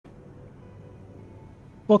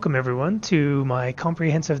Welcome everyone to my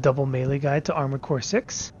comprehensive double melee guide to Armored Core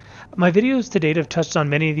 6. My videos to date have touched on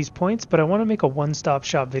many of these points, but I want to make a one-stop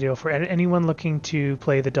shop video for anyone looking to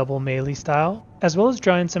play the double melee style, as well as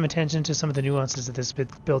drawing some attention to some of the nuances of this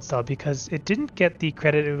build style because it didn't get the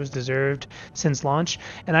credit it was deserved since launch,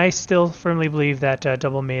 and I still firmly believe that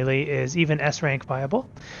double melee is even S-rank viable.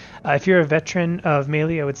 If you're a veteran of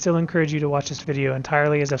melee, I would still encourage you to watch this video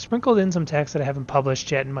entirely, as I've sprinkled in some text that I haven't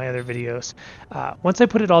published yet in my other videos. Once I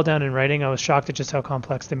put it all down in writing, I was shocked at just how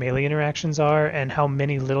complex the melee interactions are and how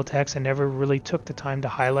many little text I never really took the time to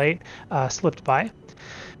highlight slipped by.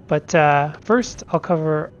 But first, I'll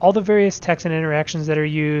cover all the various text and interactions that are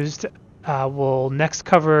used. We'll next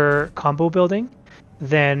cover combo building,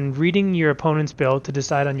 then reading your opponent's build to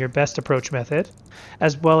decide on your best approach method,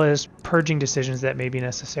 as well as purging decisions that may be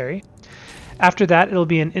necessary. After that, it'll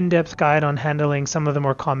be an in-depth guide on handling some of the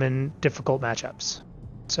more common difficult matchups.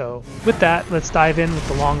 So with that, let's dive in with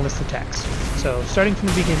the long list of text. So starting from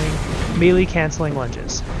the beginning, melee canceling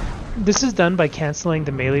lunges. This is done by canceling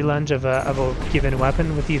the melee lunge of a given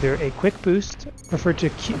weapon with either a quick boost, referred to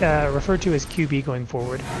as QB going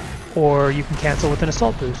forward, or you can cancel with an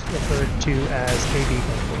assault boost, referred to as AB going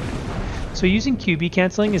forward. So using QB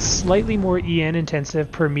canceling is slightly more EN intensive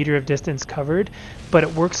per meter of distance covered, but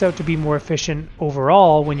it works out to be more efficient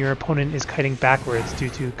overall when your opponent is kiting backwards due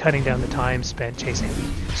to cutting down the time spent chasing,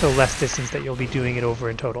 so less distance that you'll be doing it over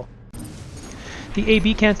in total. The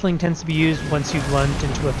AB cancelling tends to be used once you've lunged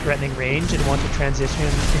into a threatening range and want to transition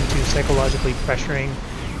into psychologically pressuring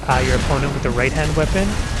your opponent with the right-hand weapon,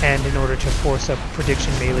 and in order to force a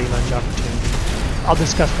prediction melee lunge opportunity. I'll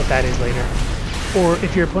discuss what that is later. Or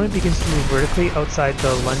if your opponent begins to move vertically outside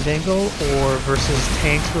the lunge angle, or versus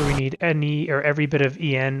tanks where we need any or every bit of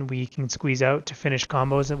EN we can squeeze out to finish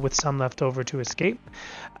combos with some left over to escape.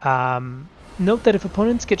 Note that if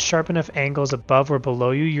opponents get sharp enough angles above or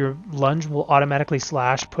below you, your lunge will automatically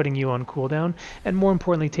slash, putting you on cooldown, and more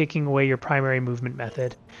importantly, taking away your primary movement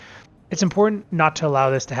method. It's important not to allow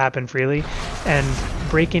this to happen freely, and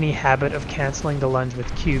break any habit of canceling the lunge with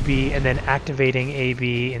QB and then activating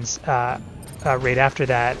AB right after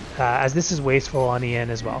that, as this is wasteful on EN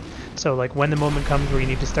as well. So like when the moment comes where you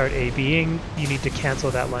need to start ABing, you need to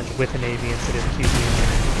cancel that lunge with an AB instead of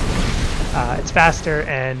QB. It's faster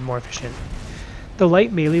and more efficient. The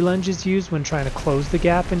light melee lunge is used when trying to close the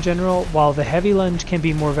gap in general, while the heavy lunge can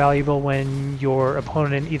be more valuable when your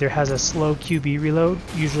opponent either has a slow QB reload,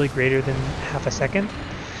 usually greater than half a second,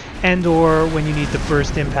 and or when you need the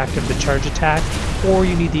burst impact of the charge attack, or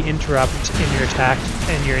you need the interrupt in your attack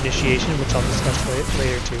and your initiation, which I'll discuss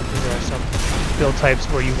later too, because there are some build types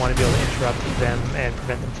where you want to be able to interrupt them and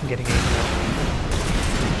prevent them from getting aimed out.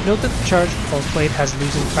 Note that the charged pulse blade has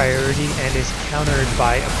losing priority and is countered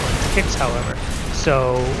by opponent's kicks, however.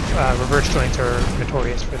 So reverse joints are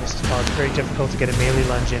notorious for this as well. It's very difficult to get a melee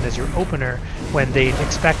lunge in as your opener when they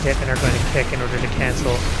expect it and are going to kick in order to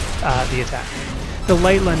cancel the attack. The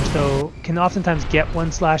light lunge, though, can oftentimes get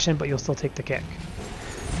one slash in, but you'll still take the kick.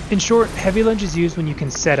 In short, heavy lunge is used when you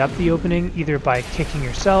can set up the opening either by kicking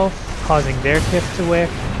yourself, causing their kick to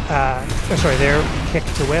whiff,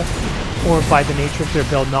 or by the nature of their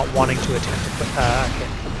build not wanting to attempt a kick,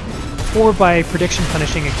 or by prediction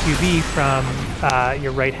punishing a QB from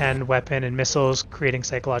your right-hand weapon and missiles, creating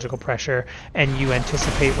psychological pressure, and you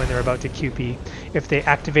anticipate when they're about to QB. If they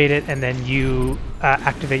activate it and then you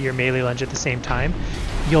activate your melee lunge at the same time,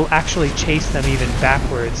 you'll actually chase them even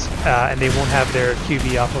backwards, and they won't have their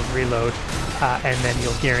QB off of reload, and then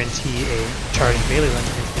you'll guarantee a charged melee lunge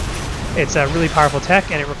against them. It's a really powerful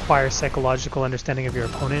tech, and it requires psychological understanding of your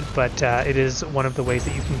opponent, but it is one of the ways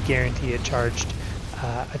that you can guarantee a charged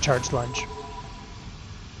lunge.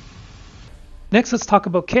 Next, let's talk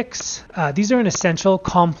about kicks. These are an essential,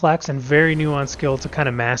 complex, and very nuanced skill to kind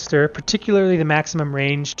of master, particularly the maximum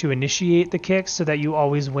range to initiate the kicks so that you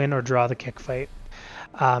always win or draw the kick fight.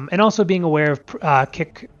 And also being aware of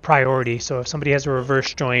kick priority. So if somebody has a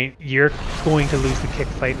reverse joint, you're going to lose the kick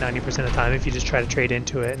fight 90% of the time if you just try to trade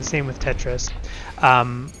into it. And same with Tetras.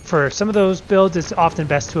 For some of those builds, it's often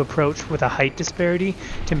best to approach with a height disparity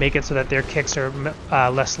to make it so that their kicks are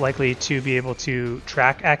less likely to be able to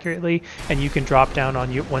track accurately, and you can drop down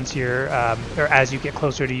on you once you're or as you get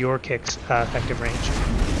closer to your kick's effective range.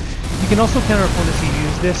 You can also counter opponents who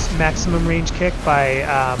use this maximum range kick by,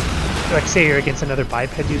 like say you're against another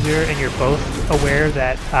biped user and you're both aware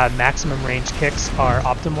that maximum range kicks are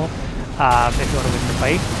optimal if you want to win the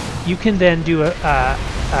fight. You can then do a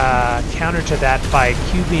counter to that by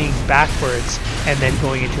QBing backwards and then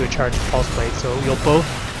going into a charged pulse blade. So you'll both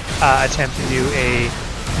attempt to do a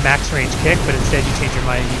max range kick, but instead you change your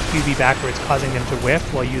mind and you QB backwards, causing them to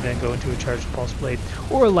whiff while you then go into a charged pulse blade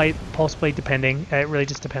or a light pulse blade, depending. It really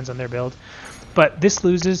just depends on their build. But this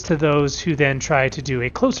loses to those who then try to do a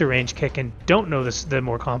closer range kick and don't know the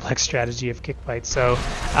more complex strategy of kick fights. So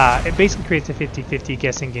it basically creates a 50-50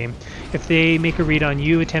 guessing game. If they make a read on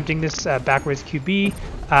you attempting this backwards QB,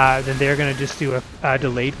 then they're going to just do a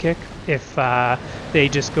delayed kick. If they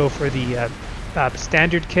just go for the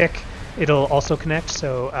standard kick, it'll also connect.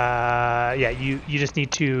 So yeah, you just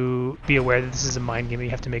need to be aware that this is a mind game.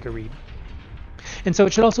 You have to make a read. And so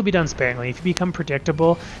it should also be done sparingly. If you become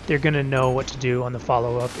predictable, they're going to know what to do on the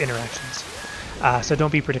follow-up interactions. So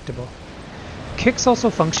don't be predictable. Kicks also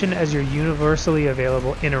function as your universally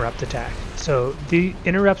available interrupt attack. So the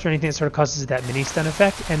interrupts are anything that sort of causes that mini stun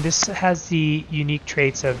effect, and this has the unique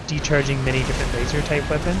traits of decharging many different laser type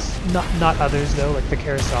weapons. Not others though, like the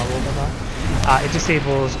Carousel will not. It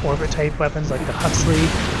disables orbit type weapons like the Huxley.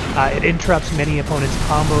 It interrupts many opponents'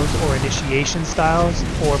 combos or initiation styles,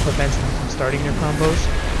 or prevents them from starting their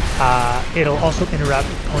combos. It'll also interrupt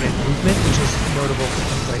opponent movement, which is notable for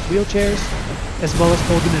things like wheelchairs, as well as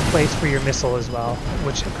hold them in place for your missile as well,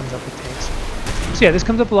 which comes up with tanks. So yeah, this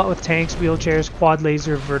comes up a lot with tanks, wheelchairs, quad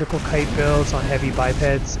laser, vertical kite builds on heavy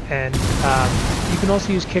bipeds, and you can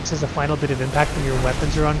also use kicks as a final bit of impact when your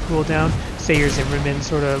weapons are on cooldown. Say your Zimmerman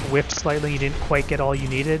sort of whiffed slightly, you didn't quite get all you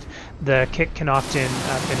needed, the kick can often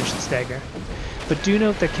finish the stagger. But do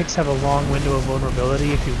note that kicks have a long window of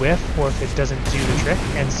vulnerability if you whiff or if it doesn't do the trick,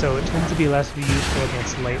 and so it tends to be less useful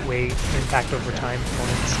against lightweight impact over time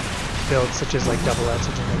opponents builds such as like double edge,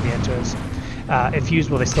 such as like vientos. If used,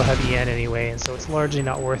 well, they still have EN anyway, and so it's largely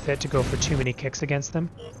not worth it to go for too many kicks against them.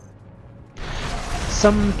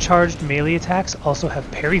 Some charged melee attacks also have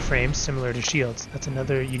parry frames similar to shields. That's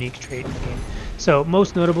another unique trait in the game. So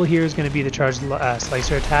most notable here is going to be the charged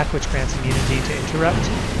slicer attack, which grants immunity to interrupt,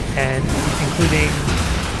 and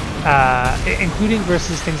including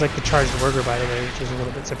versus things like the charged Wurger, by the way, which is a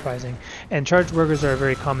little bit surprising. And charged Wurgers are a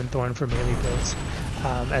very common thorn for melee builds,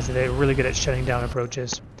 as they're really good at shutting down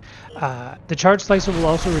approaches. The charge slicer will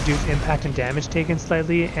also reduce impact and damage taken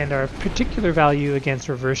slightly, and are of particular value against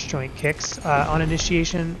reverse joint kicks on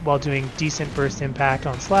initiation, while doing decent burst impact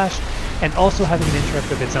on slash, and also having an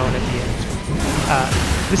interrupt of its own at the end.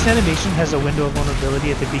 This animation has a window of vulnerability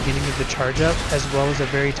at the beginning of the charge up, as well as a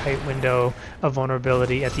very tight window of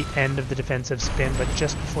vulnerability at the end of the defensive spin, but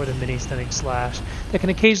just before the mini stunning slash. That can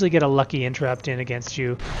occasionally get a lucky interrupt in against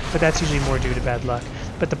you, but that's usually more due to bad luck.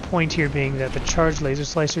 But the point here being that the charged laser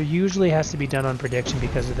slicer usually has to be done on prediction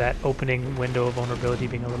because of that opening window of vulnerability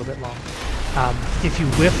being a little bit long. If you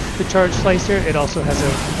whiff the charged slicer, it also has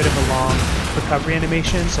a bit of a long recovery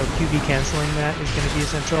animation, so QB canceling that is going to be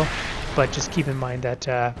essential. But just keep in mind that,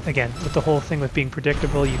 again, with the whole thing with being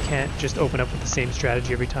predictable, you can't just open up with the same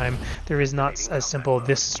strategy every time. There is not as simple,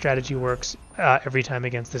 this strategy works every time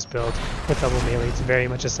against this build with double melee. It's very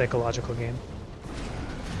much a psychological game.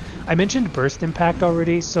 I mentioned burst impact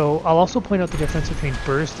already, so I'll also point out the difference between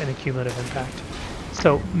burst and a cumulative impact.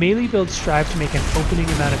 So melee builds strive to make an opening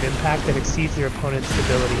amount of impact that exceeds their opponent's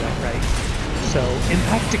stability outright. So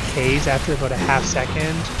impact decays after about a half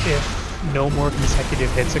second if no more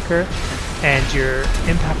consecutive hits occur, and your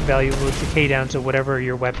impact value will decay down to whatever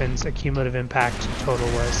your weapon's cumulative impact total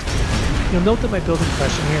was. You'll note that my build in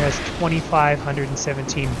question here has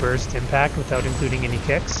 2,517 burst impact without including any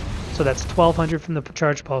kicks. So that's 1,200 from the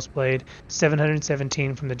charged pulse blade,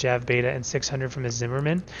 717 from the Jav Beta, and 600 from the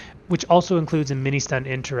Zimmerman, which also includes a mini stun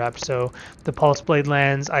interrupt. So the pulse blade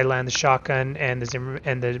lands, I land the shotgun, and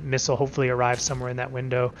the missile hopefully arrives somewhere in that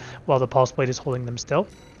window while the pulse blade is holding them still.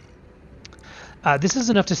 This is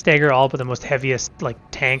enough to stagger all but the most heaviest, like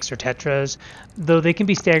tanks or Tetras, though they can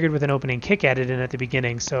be staggered with an opening kick added in at the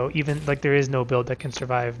beginning, so even like there is no build that can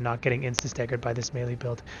survive not getting insta-staggered by this melee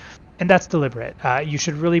build. And that's deliberate. You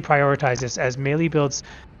should really prioritize this, as melee builds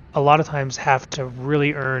a lot of times have to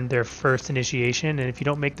really earn their first initiation, and if you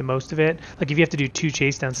don't make the most of it, like if you have to do 2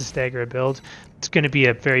 chase downs to stagger a build, it's going to be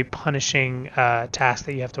a very punishing task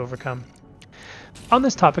that you have to overcome. On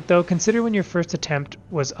this topic though, consider when your first attempt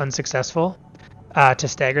was unsuccessful to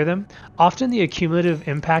stagger them. Often the accumulative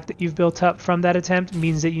impact that you've built up from that attempt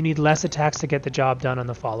means that you need less attacks to get the job done on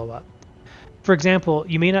the follow-up. For example,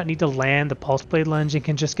 you may not need to land the pulse blade lunge and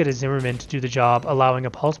can just get a Zimmerman to do the job, allowing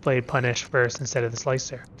a pulse blade punish first instead of the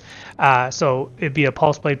slicer. So it'd be a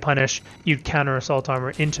pulse blade punish, you'd counter assault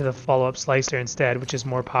armor into the follow-up slicer instead, which is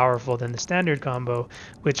more powerful than the standard combo,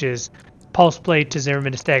 which is pulse blade to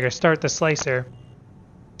Zimmerman to stagger, start the slicer,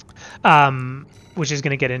 which is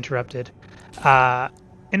going to get interrupted.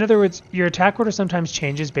 In other words, your attack order sometimes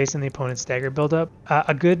changes based on the opponent's stagger buildup.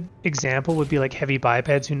 A good example would be like heavy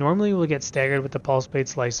bipeds, who normally will get staggered with the pulse blade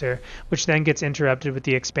slicer, which then gets interrupted with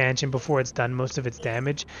the expansion before it's done most of its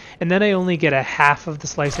damage. And then I only get a half of the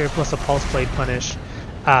slicer plus a pulse blade punish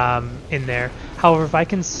in there. However, if I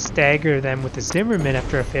can stagger them with the Zimmerman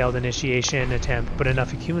after a failed initiation attempt, but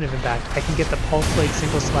enough accumulative impact, I can get the pulse blade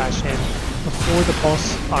single slash in before the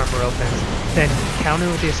pulse armor opens, then counter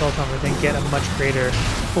with the assault armor, then get a much greater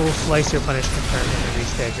full slicer punish confirmed and then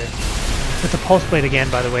re-stagger. With the pulse blade again,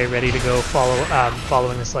 by the way, ready to go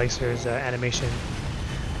following the slicer's animation.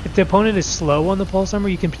 If the opponent is slow on the pulse armor,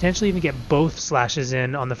 you can potentially even get both slashes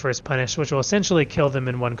in on the first punish, which will essentially kill them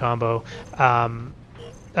in one combo.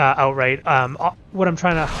 Outright. What I'm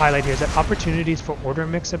trying to highlight here is that opportunities for order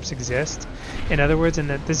mix-ups exist, in other words, and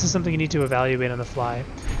that this is something you need to evaluate on the fly.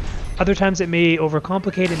 Other times it may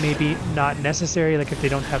overcomplicate, it may be not necessary, like if they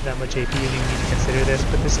don't have that much AP, you need to consider this,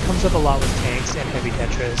 but this comes up a lot with tanks and heavy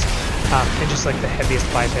Tetras, and just like the heaviest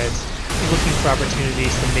bipeds, looking for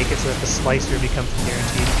opportunities to make it so that the slicer becomes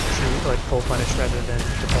guaranteed through like full punish rather than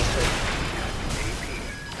the pulse blade.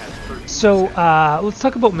 So let's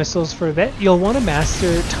talk about missiles for a bit. You'll want to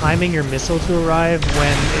master timing your missile to arrive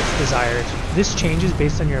when it's desired. This changes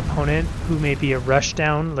based on your opponent, who may be a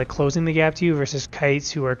rushdown, like closing the gap to you, versus kites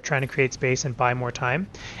who are trying to create space and buy more time.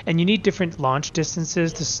 And you need different launch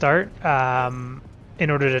distances to start in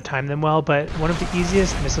order to time them well, but one of the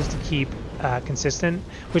easiest missiles to keep consistent,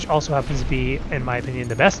 which also happens to be, in my opinion,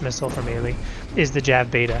 the best missile for melee, is the Jav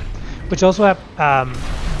Beta, which also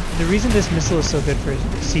the reason this missile is so good for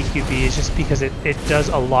CQB is just because it does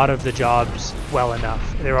a lot of the jobs well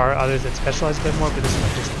enough. There are others that specialize a bit more, but this one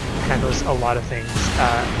just handles a lot of things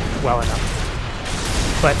well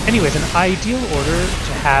enough. But anyways, an ideal order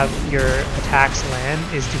to have your attacks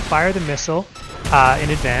land is to fire the missile in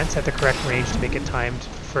advance at the correct range to make it timed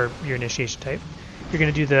for your initiation type. You're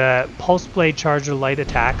going to do the Pulse Blade Charger light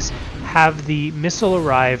attacks, have the missile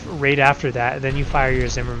arrive right after that, then you fire your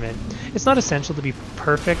Zimmerman. It's not essential to be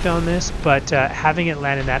perfect on this, but having it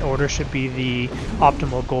land in that order should be the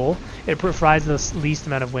optimal goal. It provides the least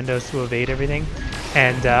amount of windows to evade everything,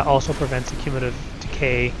 and also prevents cumulative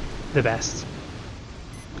decay the best.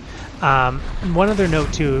 One other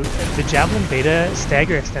note too, the Javelin Beta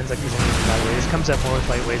stagger extends like these enemies, by the way. This comes up more with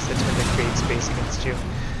lightweights that tend to create space against you.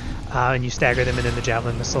 And you stagger them, and then the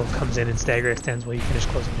Javelin missile comes in and stagger extends while you finish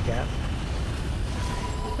closing the gap.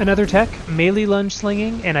 Another tech, melee lunge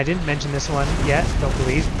slinging, and I didn't mention this one yet, don't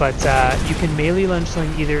believe, but you can melee lunge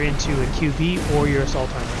sling either into a QB or your assault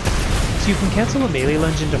armor. So you can cancel a melee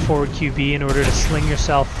lunge into forward QB in order to sling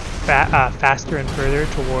yourself faster and further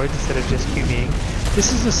towards instead of just QBing.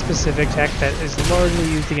 This is a specific tech that is largely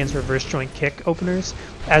used against reverse joint kick openers,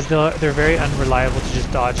 as they're very unreliable to just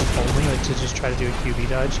dodge only, like to just try to do a QB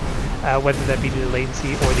dodge, whether that be due to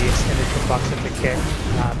latency or the extended hitbox of the kick,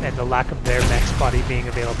 and the lack of their max body being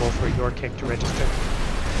available for your kick to register.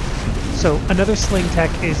 So another sling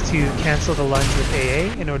tech is to cancel the lunge with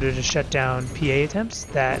AA in order to shut down PA attempts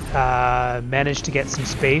that manage to get some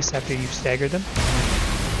space after you've staggered them.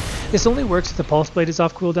 This only works if the pulse blade is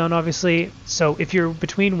off cooldown, obviously, so if you're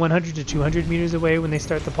between 100 to 200 meters away when they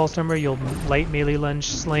start the pulse armor, you'll light melee lunge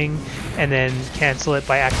sling and then cancel it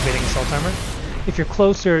by activating assault armor. If you're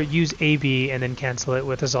closer, use AB and then cancel it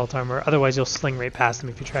with assault armor. Otherwise, you'll sling right past them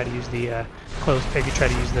if you try to use the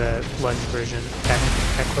lunge version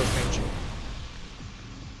at close range.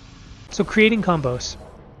 So creating combos.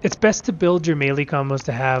 It's best to build your melee combos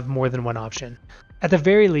to have more than one option. At the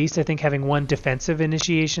very least, I think having one defensive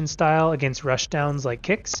initiation style against rushdowns like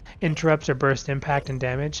kicks, interrupts, or burst impact and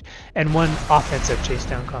damage, and one offensive chase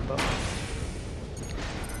down combo.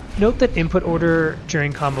 Note that input order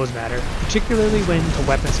during combos matter, particularly when to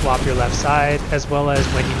weapon swap your left side, as well as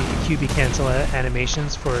when you need to QB cancel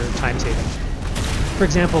animations for time saving. For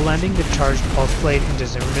example, landing the charged pulse blade into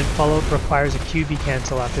Zimmerman follow-up requires a QB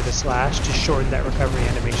cancel after the slash to shorten that recovery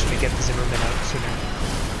animation to get the Zimmerman out sooner.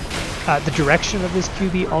 The direction of this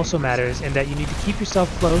QB also matters in that you need to keep yourself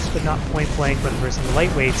close but not point blank when versing the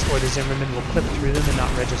lightweights, or the Zimmerman will clip through them and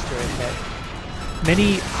not register a hit.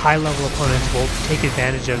 Many high-level opponents will take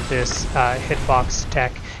advantage of this hitbox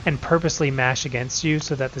tech and purposely mash against you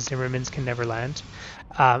so that the Zimmermans can never land.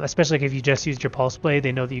 Especially if you just used your pulse blade,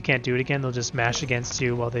 they know that you can't do it again, they'll just mash against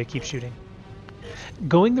you while they keep shooting.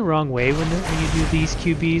 Going the wrong way when you do these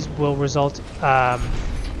QBs will result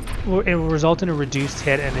in a reduced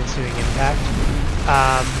hit and ensuing impact.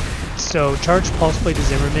 So charged pulse blade to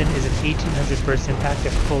Zimmerman is an 1800 burst impact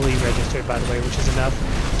if fully registered, by the way, which is enough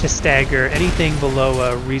to stagger anything below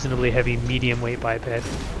a reasonably heavy medium weight biped.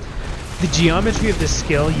 The geometry of this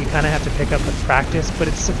skill you kind of have to pick up with practice, but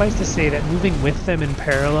it's suffice to say that moving with them in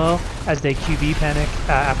parallel as they QB panic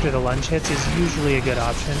after the lunge hits is usually a good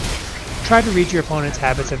option. Try to read your opponent's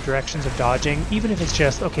habits of directions of dodging, even if it's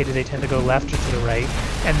just, okay, do they tend to go left or to the right,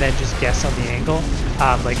 and then just guess on the angle.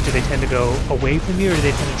 Like, do they tend to go away from you, or do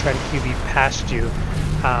they tend to try to QB past you?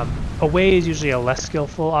 Away is usually a less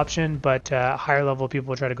skillful option, but higher level people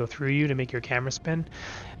will try to go through you to make your camera spin.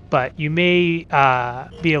 But you may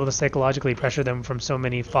be able to psychologically pressure them from so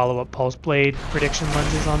many follow-up pulse blade prediction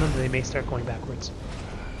lunges on them that they may start going backwards.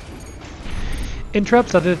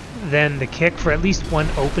 Interrupts other than the kick for at least one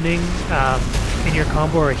opening in your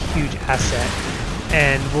combo are a huge asset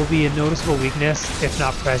and will be a noticeable weakness, if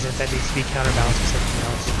not present, that needs to be counterbalanced with something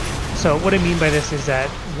else. So what I mean by this is that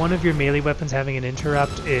one of your melee weapons having an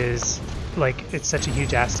interrupt is, like, it's such a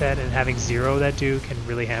huge asset, and having zero that do can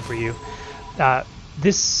really hamper you. You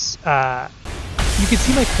can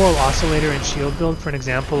see my Coral Oscillator and Shield build for an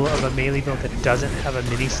example of a melee build that doesn't have a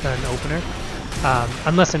mini stun opener.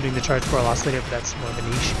 Unless I'm doing the charge Coral Oscillator, but that's more of a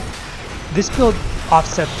niche. This build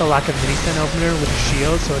offsets the lack of mini stun opener with a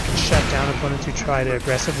shield, so it can shut down opponents who try to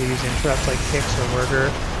aggressively use interrupts like kicks or Wurger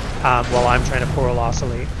while I'm trying to Coral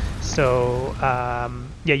Oscillate. So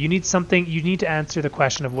yeah, you need to answer the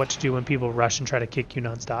question of what to do when people rush and try to kick you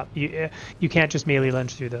nonstop. You can't just melee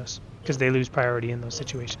lunge through those, because they lose priority in those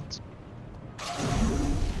situations.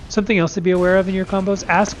 Something else to be aware of in your combos: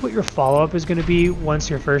 ask what your follow-up is going to be once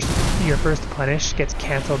your first punish gets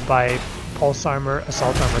cancelled by pulse armor,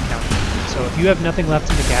 assault armor counter. So if you have nothing left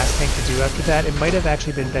in the gas tank to do after that, it might have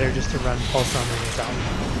actually been better just to run pulse armor yourself.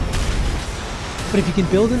 But if you can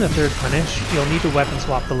build in a third punish, you'll need to weapon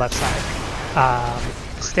swap the left side.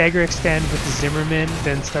 Stagger extend with the Zimmerman,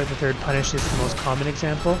 then start the third punish is the most common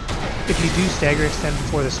example. If you do stagger extend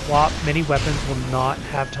before the swap, many weapons will not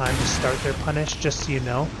have time to start their punish, just so you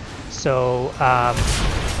know. So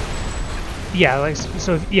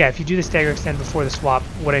if you do the stagger extend before the swap,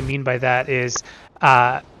 what I mean by that is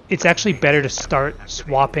it's actually better to start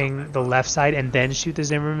swapping the left side and then shoot the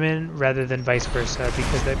Zimmerman rather than vice versa,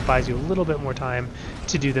 because that buys you a little bit more time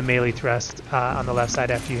to do the melee thrust on the left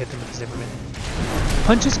side after you hit them with the Zimmerman.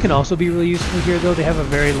 Punches can also be really useful here, though. They have a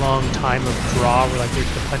very long time of draw where like the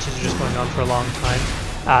punches are just going on for a long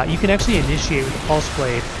time. You can actually initiate with the Pulse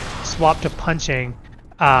Blade, swap to punching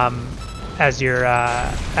as you're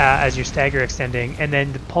stagger extending, and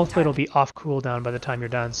then the Pulse Blade will be off cooldown by the time you're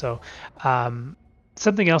done. So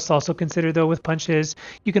something else to also consider, though, with punches,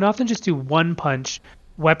 you can often just do one punch,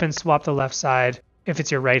 weapon swap the left side if it's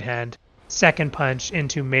your right hand, second punch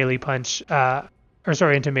into melee punch,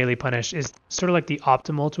 into melee punish is sort of like the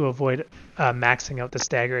optimal to avoid maxing out the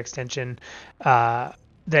stagger extension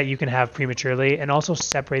that you can have prematurely, and also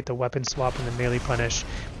separate the weapon swap and the melee punish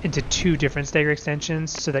into two different stagger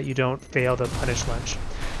extensions so that you don't fail the punish lunge.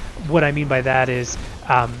 What I mean by that is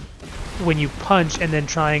when you punch and then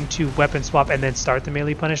trying to weapon swap and then start the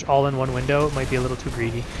melee punish all in one window, it might be a little too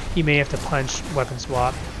greedy. You may have to punch, weapon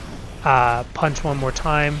swap, punch one more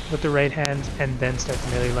time with the right hand, and then start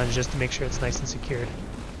the melee lunge just to make sure it's nice and secured.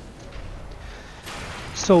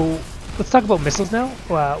 So let's talk about missiles now.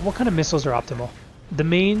 What kind of missiles are optimal? The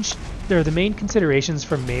main considerations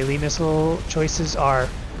for melee missile choices are: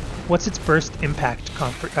 what's its burst impact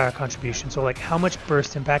contribution? So like, how much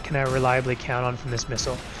burst impact can I reliably count on from this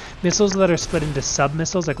missile? Missiles that are split into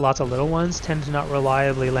sub-missiles, like lots of little ones, tend to not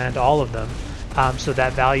reliably land all of them. So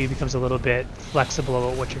that value becomes a little bit flexible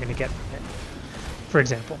about what you're going to get from it, for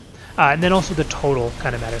example. And then also the total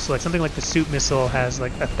kind of matters. So like something like the Suit missile has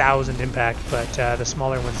like 1,000 impact, but the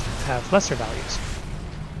smaller ones have lesser values.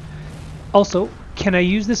 Also, can I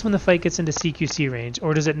use this when the fight gets into CQC range,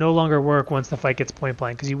 or does it no longer work once the fight gets point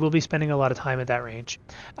blank? Because you will be spending a lot of time at that range.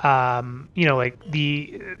 Like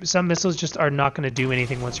some missiles just are not going to do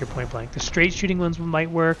anything once you're point blank. The straight shooting ones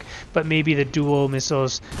might work, but maybe the dual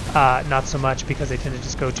missiles not so much, because they tend to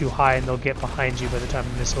just go too high and they'll get behind you by the time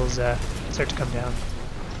the missiles start to come down.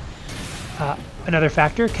 Another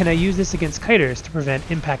factor: can I use this against kiters to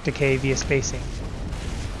prevent impact decay via spacing?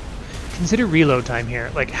 Consider reload time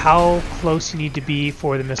here, like how close you need to be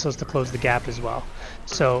for the missiles to close the gap as well.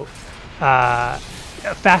 So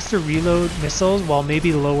faster reload missiles, while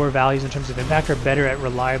maybe lower values in terms of impact, are better at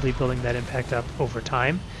reliably building that impact up over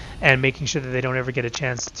time and making sure that they don't ever get a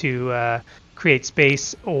chance to create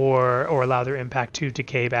space or allow their impact to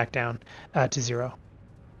decay back down to zero.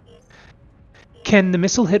 Can the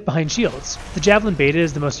missile hit behind shields? The Javelin Beta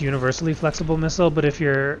is the most universally flexible missile, but if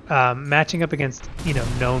you're matching up against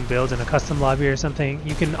known builds in a custom lobby or something,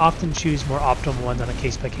 you can often choose more optimal ones on a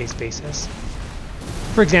case-by-case basis.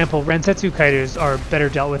 For example, Rensetsu kiters are better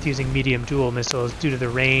dealt with using medium dual missiles due to the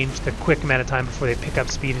range, the quick amount of time before they pick up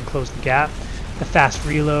speed and close the gap, the fast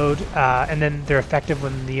reload, and then they're effective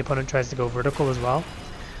when the opponent tries to go vertical as well.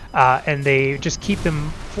 And they just keep them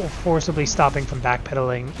forcibly stopping from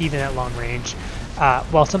backpedaling even at long range.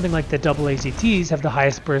 While something like the double AZTs have the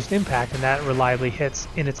highest burst impact, and that reliably hits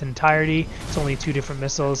in its entirety. It's only 2 different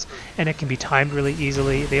missiles, and it can be timed really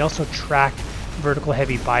easily. They also track vertical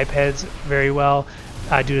heavy bipeds very well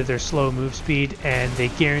due to their slow move speed, and they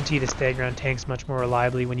guarantee to stagger on tanks much more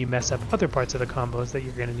reliably when you mess up other parts of the combos that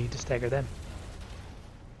you're going to need to stagger them.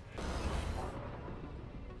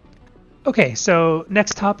 Okay, so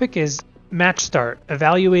next topic is match start,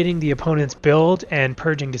 evaluating the opponent's build and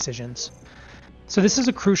purging decisions. So this is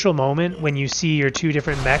a crucial moment when you see your 2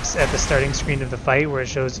 different mechs at the starting screen of the fight, where it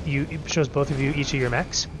shows both of you each of your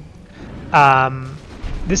mechs.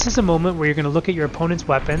 This is a moment where you're going to look at your opponent's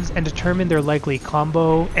weapons and determine their likely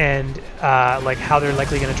combo and like how they're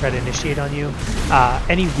likely going to try to initiate on you.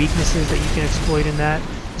 Any weaknesses that you can exploit in that,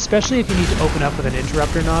 especially if you need to open up with an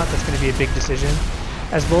interrupt or not, that's going to be a big decision.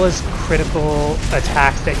 As well as critical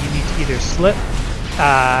attacks that you need to either slip,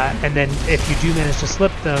 and then if you do manage to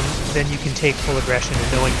slip them, then you can take full aggression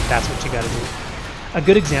and knowing that that's what you got to do. A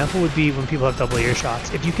good example would be when people have double ear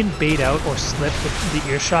shots. If you can bait out or slip the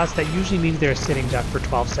ear shots, that usually means they're a sitting duck for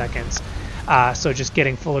 12 seconds. So just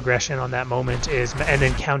getting full aggression on that moment is, and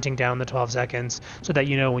then counting down the 12 seconds so that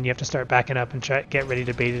you know when you have to start backing up and get ready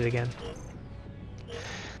to bait it again.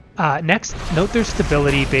 Next, note their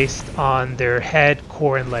stability based on their head,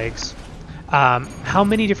 core, and legs. How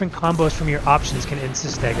many different combos from your options can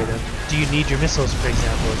insta-stagger them? Do you need your missiles, for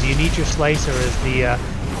example? Do you need your slice, or is the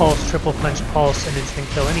pulse, triple punch, pulse, and instant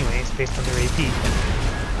kill anyways, based on their AP?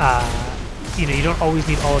 You don't always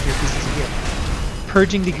need all of your pieces of gear.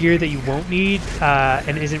 Purging the gear that you won't need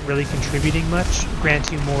and isn't really contributing much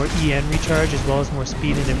grants you more EN recharge as well as more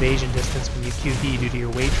speed and evasion distance when you QB due to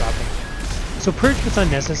your weight dropping. So purge what's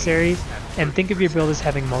unnecessary, and think of your build as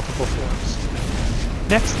having multiple forms.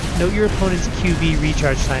 Next, note your opponent's QB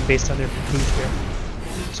recharge time based on their booster.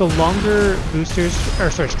 So stronger boosters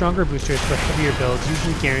for heavier builds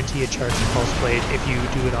usually guarantee a charged pulse blade if you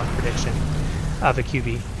do it on prediction of a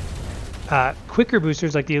QB. Quicker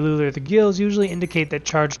boosters like the Alula or the Gills usually indicate that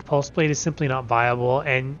charged pulse blade is simply not viable,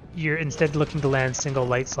 and you're instead looking to land single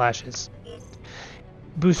light slashes.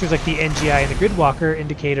 Boosters like the NGI and the Gridwalker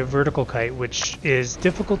indicate a vertical kite, which is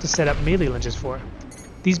difficult to set up melee lunges for.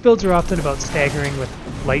 These builds are often about staggering with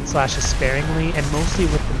light slashes sparingly, and mostly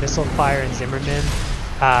with the missile fire and Zimmerman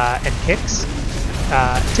and kicks.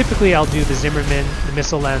 Typically I'll do the Zimmerman, the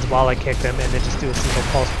missile lands while I kick them, and then just do a single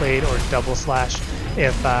pulse blade or double slash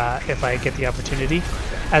if I get the opportunity.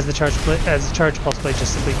 As the charge pulse blade is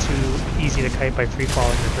just simply too easy to kite by free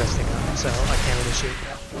falling and resting up, so I can't initiate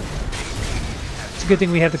that. It's a good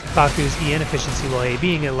thing we have the Kakaku's EN efficiency while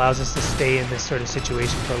ABing. It allows us to stay in this sort of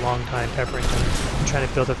situation for a long time, peppering them and trying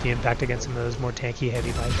to build up the impact against some of those more tanky,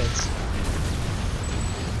 heavy bipeds.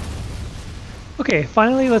 Okay,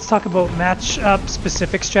 finally, let's talk about match-up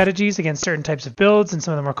specific strategies against certain types of builds and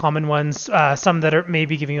some of the more common ones. Some that are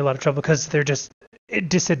maybe giving you a lot of trouble because they're just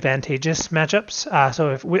disadvantageous matchups.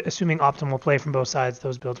 So assuming optimal play from both sides,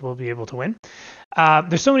 those builds will be able to win.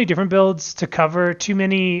 There's so many different builds to cover, too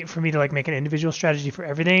many for me to make an individual strategy for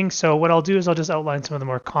everything. So what I'll do is I'll just outline some of the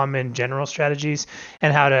more common general strategies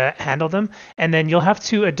and how to handle them. And then you'll have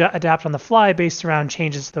to adapt on the fly based around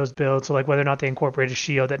changes to those builds. So whether or not they incorporate a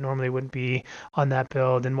shield that normally wouldn't be on that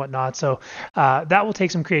build and whatnot. So that will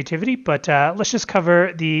take some creativity, but let's just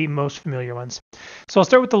cover the most familiar ones. So I'll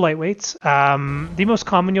start with the lightweights. The most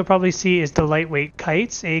common you'll probably see is the lightweight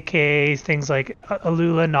kites, aka things like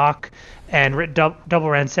Alula, Nock, and double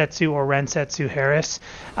Rensetsu or Rensetsu Harris,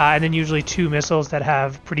 and then usually 2 missiles that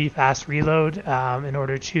have pretty fast reload in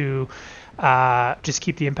order to just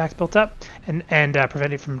keep the impact built up and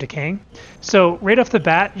prevent it from decaying. So right off the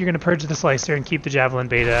bat, you're going to purge the Slicer and keep the Javelin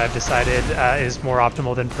Beta. I've decided is more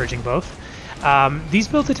optimal than purging both. These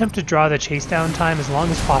builds attempt to draw the chase down time as long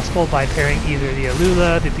as possible by pairing either the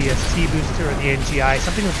Alula, the BST booster, or the NGI,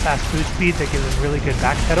 something with fast boot speed that gives them really good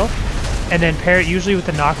backpedal, and then pair it usually with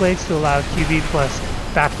the knock legs to allow QB plus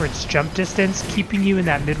backwards jump distance, keeping you in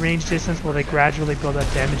that mid-range distance while they gradually build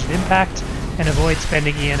up damage and impact, and avoid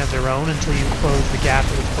spending EN of their own until you close the gap,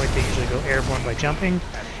 at which point they usually go airborne by jumping,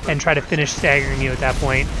 and try to finish staggering you at that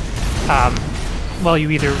point. While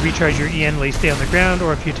you either recharge your EN while you stay on the ground,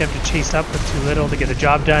 or if you attempt to chase up with too little to get the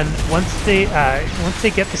job done. Once they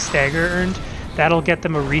get the stagger earned, that'll get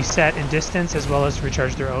them a reset in distance as well as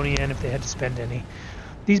recharge their own EN if they had to spend any.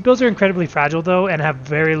 These builds are incredibly fragile though and have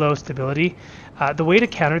very low stability. The way to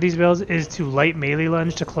counter these builds is to light melee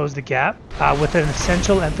lunge to close the gap, with an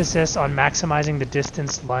essential emphasis on maximizing the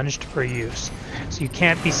distance lunged per use. So you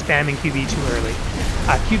can't be spamming QB too early.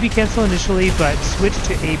 QB cancel initially, but switch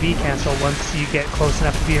to AB cancel once you get close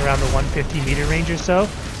enough to be around the 150 meter range or so.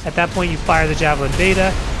 At that point you fire the Javelin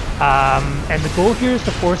Beta, and the goal here is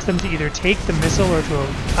to force them to either take the missile or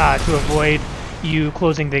to avoid you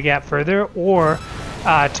closing the gap further, or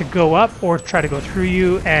to go up or try to go through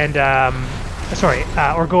you and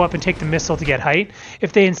or go up and take the missile to get height.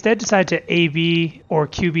 If they instead decide to AB or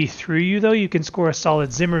QB through you though, you can score a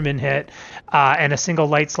solid Zimmerman hit and a single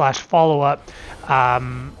light slash follow-up.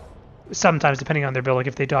 Sometimes depending on their build, like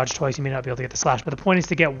if they dodge twice you may not be able to get the slash, but the point is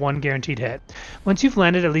to get one guaranteed hit. Once you've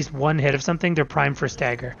landed at least one hit of something, they're primed for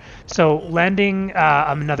stagger. So landing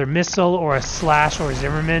another missile or a slash or a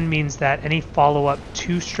Zimmerman means that any follow-up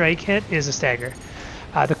 2-strike hit is a stagger.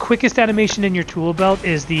 The quickest animation in your tool belt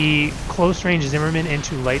is the close range Zimmerman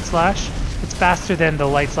into light slash. It's faster than the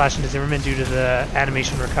light slash into Zimmerman due to the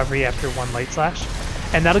animation recovery after one light slash.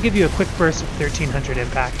 And that'll give you a quick burst of 1300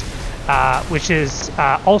 impact, which is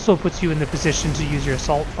also puts you in the position to use your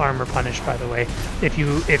assault armor punish, by the way, if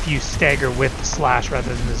you stagger with the slash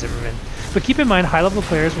rather than the Zimmerman. But keep in mind, high-level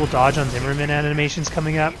players will dodge on Zimmerman animations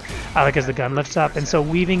coming up, like as the gun lifts up, and so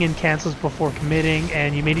weaving in cancels before committing,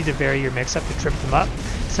 and you may need to vary your mix-up to trip them up,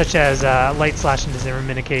 such as light slash into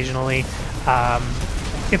Zimmerman occasionally.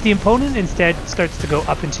 If the opponent instead starts to go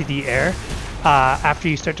up into the air after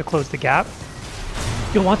you start to close the gap,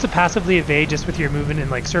 you'll want to passively evade just with your movement in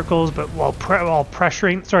like circles, but while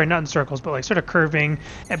pressuring, sorry, not in circles, but like sort of curving,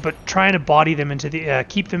 but trying to body them into the,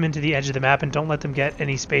 keep them into the edge of the map and don't let them get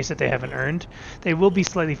any space that they haven't earned. They will be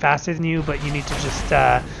slightly faster than you, but you need to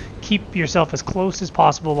just keep yourself as close as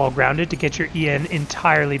possible while grounded to get your EN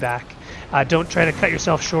entirely back. Don't try to cut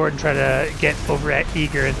yourself short and try to get over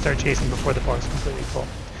eager and start chasing before the bar is completely full.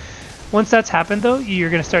 Once that's happened though, you're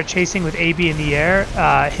going to start chasing with AB in the air,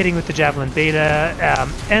 hitting with the Javelin Beta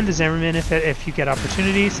and the Zimmerman if you get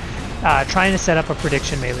opportunities, trying to set up a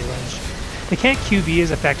prediction melee range. They can't QB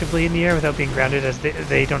as effectively in the air without being grounded as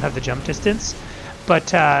they don't have the jump distance, but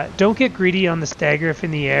don't get greedy on the stagger if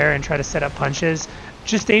in the air and try to set up punches.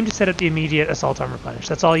 Just aim to set up the immediate assault armor punish.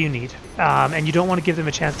 That's all you need. And you don't want to give them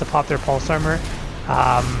a chance to pop their pulse armor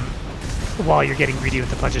while you're getting greedy with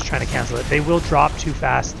the punches trying to cancel it. They will drop too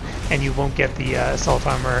fast and you won't get the assault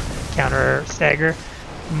armor counter stagger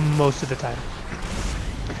most of the time.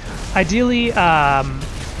 Ideally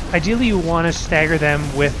you want to stagger them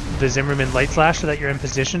with the Zimmerman light slash so that you're in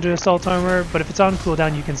position to assault armor, but if it's on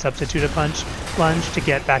cooldown you can substitute a punch lunge to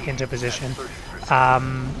get back into position.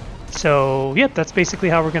 So yeah, that's basically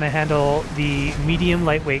how we're going to handle the medium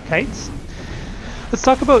lightweight kites. Let's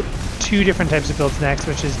talk about two different types of builds next,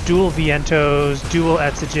 which is dual vientos, dual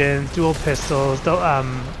exogens, dual pistols.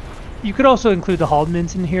 You could also include the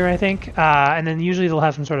Haldeman's in here, I think, and then usually they'll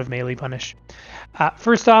have some sort of melee punish.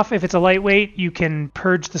 First off, if it's a lightweight, you can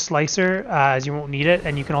purge the slicer as you won't need it,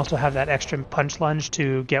 and you can also have that extra punch lunge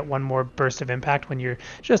to get one more burst of impact when you're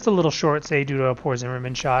just a little short, say due to a poor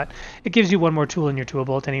Zimmerman shot. It gives you one more tool in your tool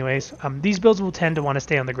belt anyways. These builds will tend to want to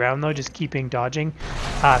stay on the ground though, just keeping dodging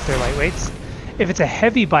if they're lightweights. If it's a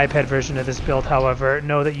heavy biped version of this build, however,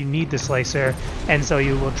 know that you need the slicer, and so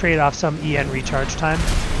you will trade off some EN recharge time.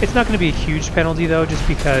 It's not going to be a huge penalty though, just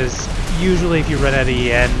because usually if you run out of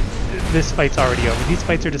EN, this fight's already over. These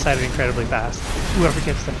fights are decided incredibly fast, whoever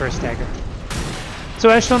gets the first stagger. So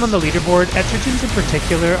as shown on the leaderboard, estrogens in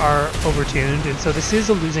particular are overtuned, and so this is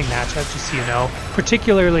a losing matchup, just so you know,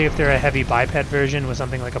 particularly if they're a heavy biped version with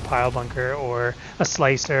something like a pile bunker or a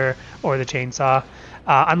slicer or the chainsaw,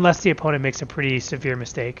 unless the opponent makes a pretty severe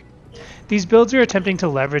mistake. These builds are attempting to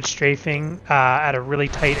leverage strafing at a really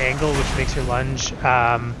tight angle, which makes your lunge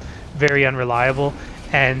very unreliable,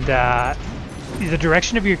 and the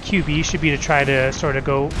direction of your QB should be to try to sort of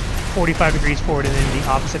go 45 degrees forward and in the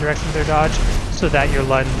opposite direction of their dodge, so that your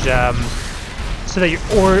lunge,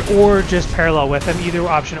 or just parallel with them. Either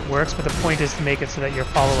option works, but the point is to make it so that your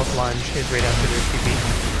follow-up lunge is right after their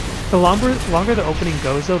QB. The longer the opening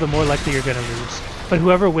goes, though, the more likely you're going to lose. But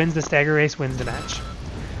whoever wins the stagger race wins the match.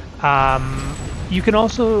 You can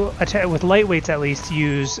also, with lightweights at least,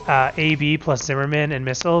 use AB plus Zimmerman and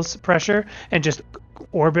missiles pressure and just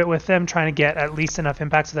orbit with them, trying to get at least enough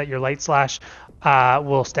impact so that your light slash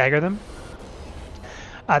will stagger them.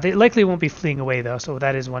 They likely won't be fleeing away though, so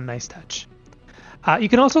that is one nice touch. You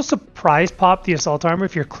can also surprise pop the assault armor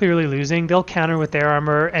if you're clearly losing. They'll counter with their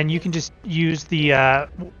armor, and you can just use the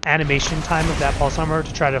animation time of that pulse armor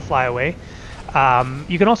to try to fly away.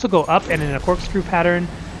 You can also go up and in a corkscrew pattern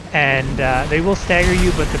and they will stagger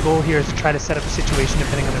you, but the goal here is to try to set up a situation,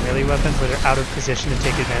 depending on the melee weapons, where they're out of position and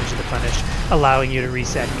take advantage of the punish, allowing you to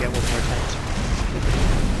reset and get one more attempt.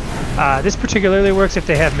 This particularly works if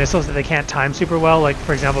they have missiles that they can't time super well, like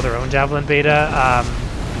for example their own Javelin Beta.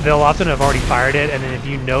 They'll often have already fired it, and then if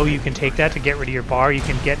you know you can take that to get rid of your bar, you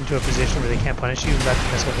can get into a position where they can't punish you, let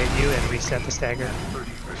the missile hit you, and reset the stagger.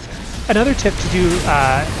 Another tip to do,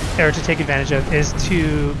 or to take advantage of, is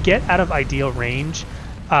to get out of ideal range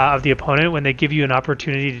of the opponent when they give you an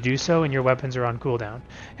opportunity to do so and your weapons are on cooldown,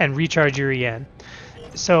 and recharge your EN.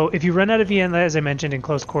 So if you run out of EN, as I mentioned, in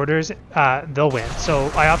close quarters, they'll win.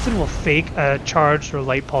 So I often will fake a charged or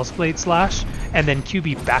light pulse blade slash and then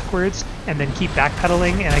QB backwards and then keep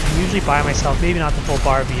backpedaling, and I can usually buy myself maybe not the full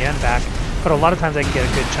bar of EN back, but a lot of times I can get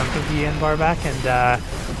a good chunk of the EN bar back, and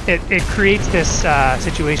it creates this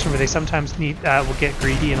situation where they sometimes will get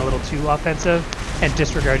greedy and a little too offensive and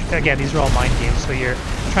disregard. Again, these are all mind games, so you're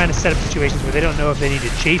trying to set up situations where they don't know if they need to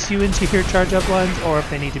chase you into your charge up ones or if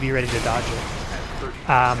they need to be ready to dodge it.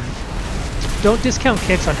 Don't discount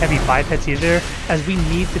kicks on heavy bipeds either, as we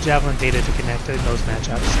need the Javelin Beta to connect in those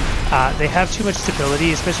matchups. They have too much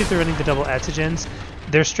stability, especially if they're running the double Etzogens.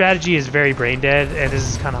 Their strategy is very brain dead, and this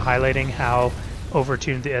is kind of highlighting how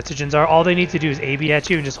overtuned the Etzogens are. All they need to do is AB at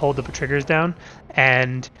you and just hold the triggers down,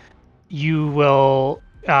 and you will...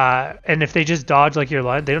 and if they just dodge like your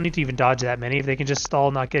line, they don't need to even dodge that many. If they can just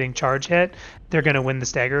stall not getting charge hit, they're going to win the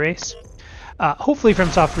stagger race. Hopefully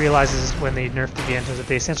FromSoft realizes when they nerfed the Vientos that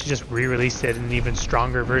they essentially just re-released it in an even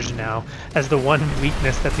stronger version now, as the one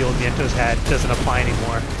weakness that the old Vientos had doesn't apply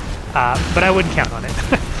anymore. But I wouldn't count on it.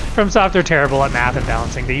 FromSoft are terrible at math and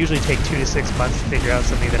balancing. They usually take 2 to 6 months to figure out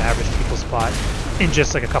something that average people spot in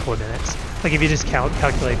just like a couple of minutes. Like if you just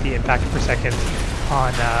calculate the impact per second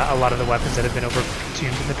on a lot of the weapons that have been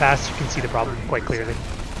over-tuned in the past, you can see the problem quite clearly.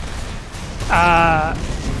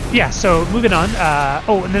 Yeah, so moving on.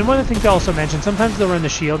 Oh, and then one other thing to also mention, sometimes they'll run the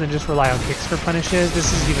shield and just rely on kicks for punishes.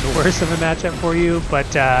 This is even worse of a matchup for you, but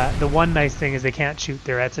the one nice thing is they can't shoot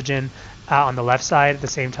their Etzogen on the left side at the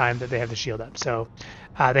same time that they have the shield up. So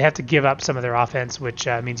they have to give up some of their offense, which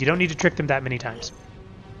means you don't need to trick them that many times.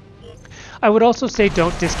 I would also say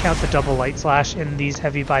don't discount the double light slash in these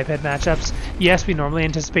heavy biped matchups. Yes, we normally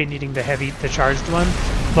anticipate needing the charged one,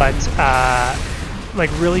 but like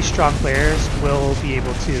really strong players will be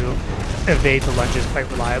able to evade the lunges quite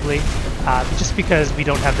reliably, just because we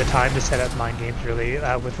don't have the time to set up mind games really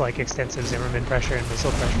with like extensive Zimmerman pressure and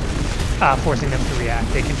missile pressure, forcing them to react.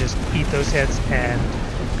 They can just eat those hits and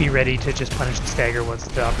be ready to just punish the stagger once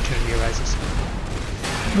the opportunity arises.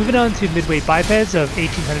 Moving on to midweight bipeds of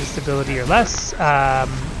 1800 stability or less.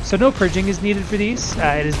 So no purging is needed for these.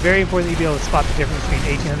 It is very important that you be able to spot the difference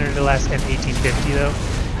between 1800 or less and 1850 though.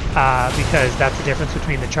 Because that's the difference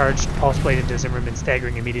between the charged pulse blade into Zimmerman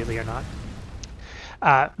staggering immediately or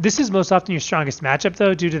not. This is most often your strongest matchup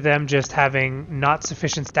though, due to them just having not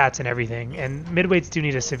sufficient stats and everything, and midweights do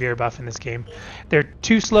need a severe buff in this game. They're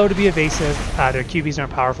too slow to be evasive, their QBs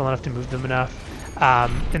aren't powerful enough to move them enough,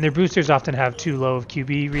 and their boosters often have too low of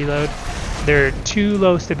QB reload. They're too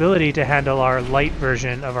low stability to handle our light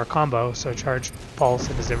version of our combo, so charged pulse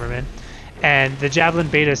into Zimmerman. And the Javelin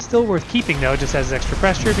Beta is still worth keeping though, just as extra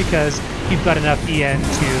pressure, because you've got enough EN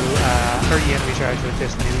to, or EN recharge with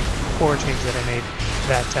this new core change that I made,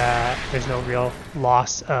 that there's no real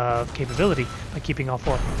loss of capability by keeping all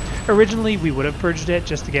 4. Originally we would have purged it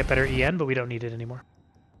just to get better EN, but we don't need it anymore.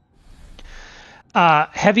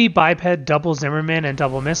 Heavy biped double Zimmerman and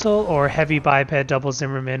double missile, or heavy biped double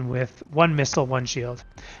Zimmerman with 1 missile, 1 shield.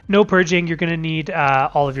 No purging, you're going to need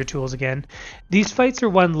all of your tools again. These fights are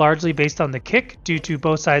won largely based on the kick, due to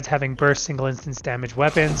both sides having burst single instance damage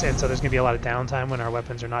weapons, and so there's going to be a lot of downtime when our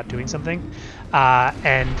weapons are not doing something.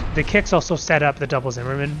 And the kicks also set up the double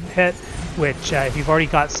Zimmerman hit, which if you've already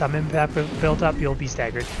got some impact built up, you'll be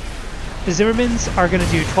staggered. The Zimmermans are going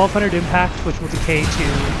to do 1200 impact, which will decay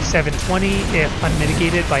to 720 if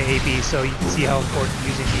unmitigated by AB, so you can see how important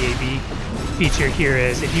using the AB feature here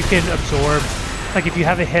is. If you can absorb, like if you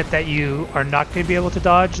have a hit that you are not going to be able to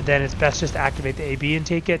dodge, then it's best just to activate the AB and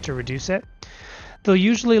take it to reduce it. They'll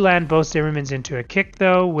usually land both Zimmermans into a kick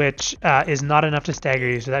though, which is not enough to stagger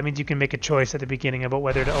you, so that means you can make a choice at the beginning about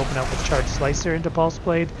whether to open up with Charged Slicer into Pulse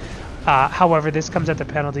Blade. However, this comes at the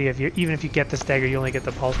penalty of even if you get the stagger, you only get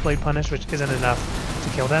the Pulse Blade punish, which isn't enough to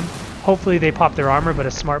kill them. Hopefully they pop their armor, but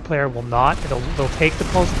a smart player will not. They'll take the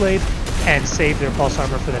Pulse Blade and save their Pulse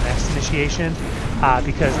Armor for the next initiation,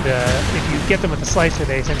 because if you get them with the Slicer,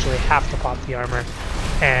 they essentially have to pop the armor,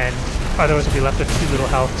 and otherwise will be left with too little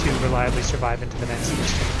health to reliably survive into the next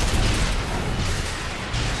initiation.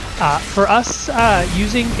 For us,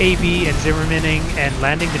 using AB and Zimmermanning and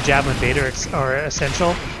landing the Javelin Beta are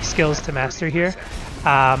essential skills to master here.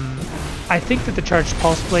 I think that the charged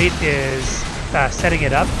pulse plate is setting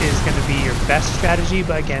it up is going to be your best strategy,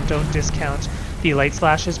 but again, don't discount the light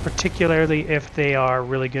slashes, particularly if they are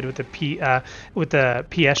really good with the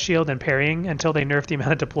PS shield and parrying. Until they nerf the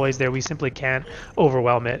amount of deploys there, we simply can't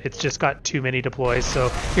overwhelm it. It's just got too many deploys,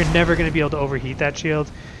 so you're never going to be able to overheat that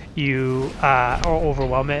shield. Or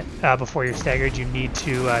overwhelm it before you're staggered. You need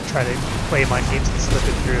to try to play mind games and slip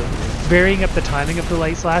it through. Varying up the timing of the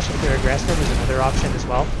light slash if they're aggressive is another option as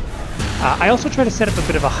well. I also try to set up a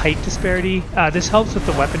bit of a height disparity. This helps with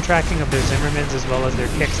the weapon tracking of their Zimmermans as well as their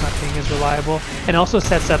kicks not being as reliable, and also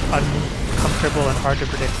sets up uncomfortable and hard to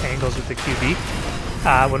predict angles with the QB.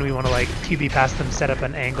 When we want to like QB past them, set up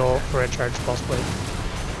an angle for a charged pulse plate.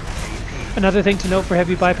 Another thing to note for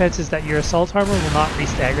heavy bipeds is that your assault armor will not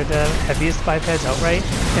re-stagger the heaviest bipeds outright,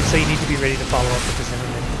 and so you need to be ready to follow up with the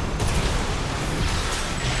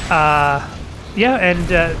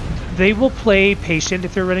Zimmerman. They will play patient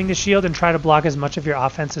if they're running the shield and try to block as much of your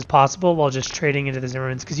offense as possible while just trading into the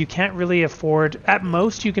Zimmermans, because you can't really afford, at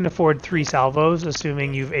most you can afford 3 salvos,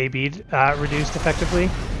 assuming you've AB'd reduced effectively,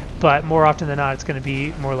 but more often than not it's going to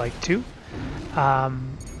be more like 2.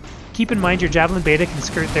 Keep in mind your Javelin Beta can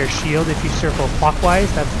skirt their shield if you circle clockwise.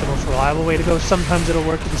 That's the most reliable way to go. Sometimes it'll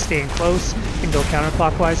work if you stay in close and go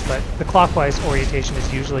counterclockwise, but the clockwise orientation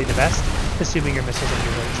is usually the best, assuming your missiles on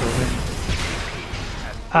your right shoulder.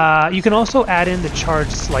 You can also add in the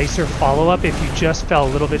charged slicer follow-up if you just fell a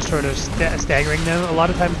little bit short of staggering them. A lot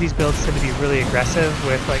of times these builds tend to be really aggressive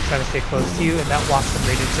with like trying to stay close to you, and that walks them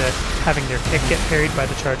right into having their kick get parried by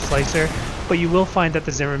the charged slicer. But you will find that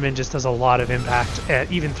the Zimmerman just does a lot of impact,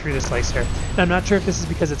 even through the slicer. And I'm not sure if this is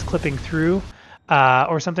because it's clipping through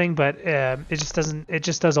or something, but it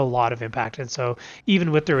just does a lot of impact. And so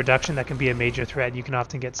even with the reduction, that can be a major threat. You can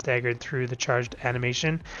often get staggered through the charged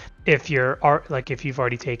animation if you've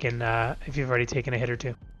already taken a hit or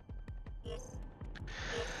two.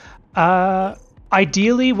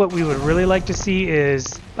 Ideally, what we would really like to see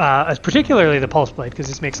is, particularly the pulse blade, because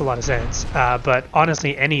this makes a lot of sense, but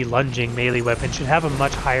honestly any lunging melee weapon should have a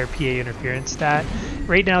much higher PA interference stat.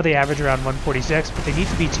 Right now they average around 146, but they need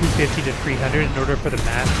to be 250 to 300 in order for the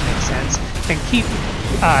math to make sense, and keep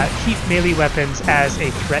melee weapons as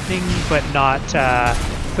a threatening but not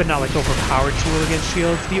like overpowered tool against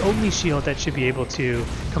shields. The only shield that should be able to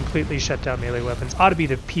completely shut down melee weapons ought to be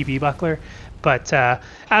the PB buckler. But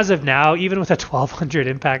as of now, even with a 1200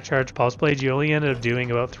 impact charge pulse blade, you only ended up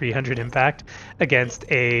doing about 300 impact against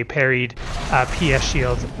a parried PS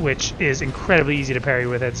shield, which is incredibly easy to parry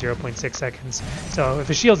with at 0.6 seconds. So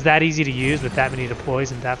if a shield's that easy to use with that many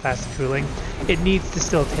deploys and that fast cooling, it needs to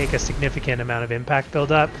still take a significant amount of impact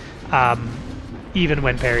buildup, even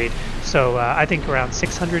when parried. So I think around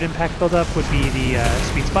 600 impact buildup would be the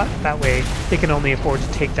sweet spot. That way they can only afford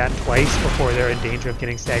to take that twice before they're in danger of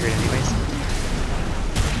getting staggered anyways.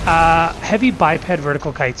 Heavy biped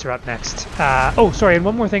vertical kites are up next. Oh, sorry, and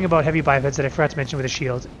one more thing about heavy bipeds that I forgot to mention with a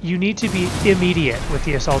shield. You need to be immediate with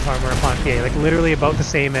the assault armor upon PA, like literally about the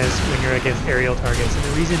same as when you're against aerial targets. And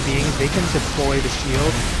the reason being is they can deploy the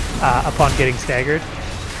shield upon getting staggered.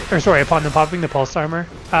 Or sorry, upon them popping the pulse armor.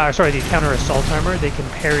 The counter assault armor, they can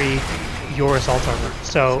parry your assault armor.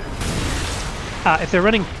 So if they're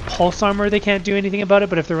running pulse armor, they can't do anything about it,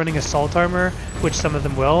 but if they're running assault armor, which some of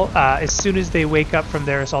them will, as soon as they wake up from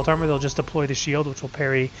their assault armor, they'll just deploy the shield, which will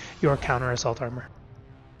parry your counter assault armor.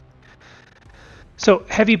 So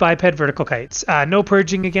heavy biped vertical kites. No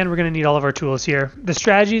purging again, we're going to need all of our tools here. The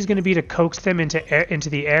strategy is going to be to coax them into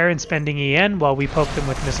the air and spending EN while we poke them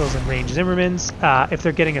with missiles and range Zimmermans. If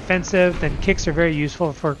they're getting offensive, then kicks are very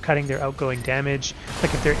useful for cutting their outgoing damage,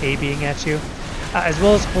 like if they're A-being at you. As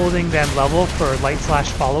well as holding them level for light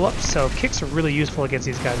slash follow-ups. So kicks are really useful against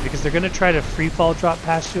these guys because they're going to try to free fall drop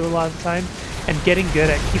past you a lot of the time, and getting good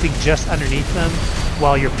at keeping just underneath them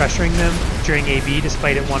while you're pressuring them during AB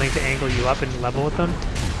despite it wanting to angle you up and level with them.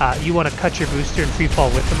 You want to cut your booster and free fall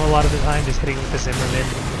with them a lot of the time, just hitting with the Zimmerman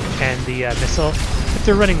and the missile. If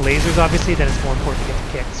they're running lasers, obviously, then it's more important to get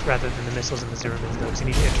the kicks rather than the missiles and the Zimmermans, though, because you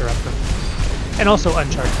need to interrupt them. And also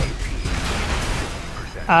uncharge them.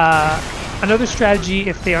 Another strategy,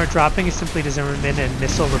 if they aren't dropping, is simply to Zimmerman and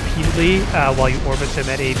missile repeatedly while you orbit them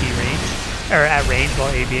at AB range, or at range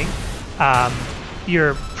while ABing.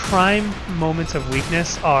 Your prime moments of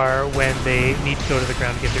weakness are when they need to go to the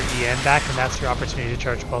ground to get their EN back, and that's your opportunity to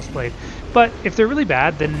charge Pulse Blade. But if they're really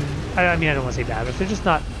bad, then, I mean, I don't want to say bad, but if they're just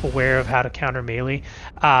not aware of how to counter melee,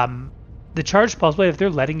 the charged Pulse Blade, if they're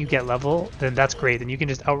letting you get level, then that's great. Then you can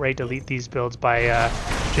just outright delete these builds by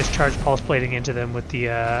just charge pulse plating into them with the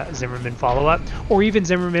Zimmerman follow-up, or even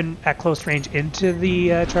Zimmerman at close range into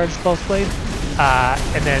the charged pulse blade,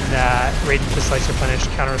 and then right into the Slicer Punish,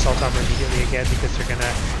 counter Assault Armor immediately again because they're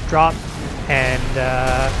gonna drop, and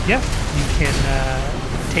yeah, you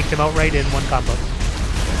can take them outright in one combo.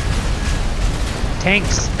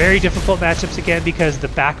 Tanks, very difficult matchups again because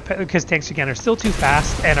because tanks again are still too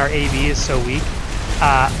fast and our AV is so weak.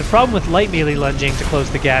 The problem with light melee lunging to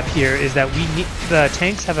close the gap here is that the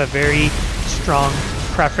tanks have a very strong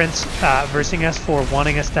preference versing us for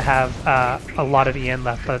wanting us to have a lot of EN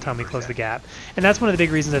left by the time we close the gap. And that's one of the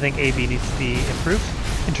big reasons I think AV needs to be improved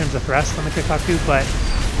in terms of thrust on the Kikaku, but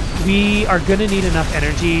we are going to need enough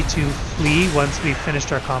energy to flee once we've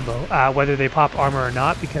finished our combo, whether they pop armor or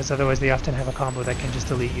not, because otherwise they often have a combo that can just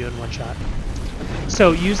delete you in one shot.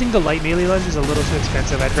 So using the light melee lunge is a little too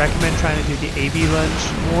expensive. I'd recommend trying to do the AV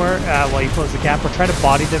lunge more while you close the gap, or try to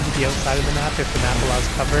body them to the outside of the map if the map allows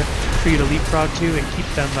cover for you to leapfrog to and keep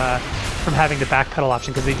them from having the backpedal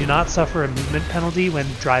option, because they do not suffer a movement penalty when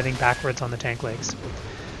driving backwards on the tank legs.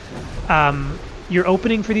 Your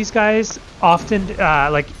opening for these guys, often,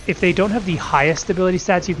 like if they don't have the highest stability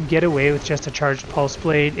stats, you can get away with just a charged pulse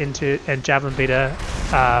blade and javelin beta,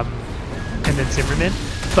 and then Zimmerman.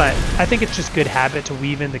 But I think it's just good habit to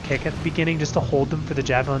weave in the kick at the beginning just to hold them for the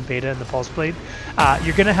javelin beta and the pulse blade.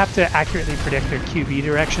 You're going to have to accurately predict their QB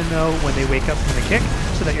direction though when they wake up from the kick,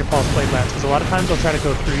 so that your pulse blade lands, because a lot of times they'll try to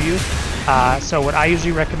go through you. So what I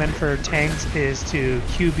usually recommend for tanks is to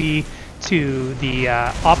QB to the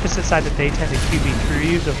opposite side that they tend to QB through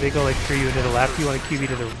you. So if they go like through you into the left, you want to QB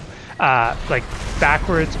to the like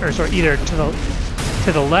backwards, or sorry, either to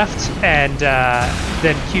the left and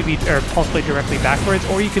then QB or pulse blade directly backwards,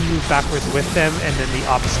 or you can move backwards with them and then the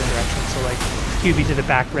opposite direction. So like QB to the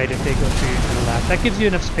back right if they go through you to the left. That gives you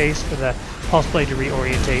enough space for the pulse blade to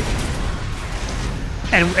reorientate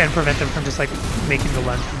and prevent them from just like making the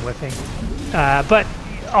lunge from whiffing. But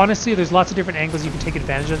honestly, there's lots of different angles you can take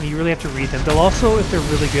advantage of, and you really have to read them. They'll also, if they're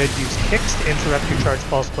really good, use kicks to interrupt your charged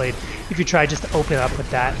pulse blade if you try just to open up with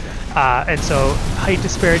that. And so height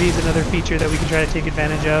disparity is another feature that we can try to take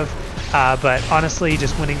advantage of. But honestly,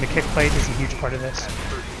 just winning the kick fight is a huge part of this.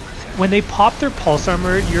 When they pop their pulse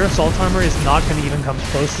armor, your assault armor is not going to even come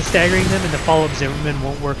close to staggering them, and the follow-up Zimmerman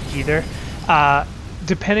won't work either.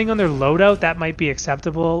 Depending on their loadout, that might be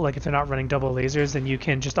acceptable. Like if they're not running double lasers, then you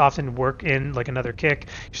can just often work in like another kick.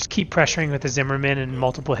 Just keep pressuring with the Zimmerman and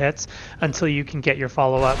multiple hits until you can get your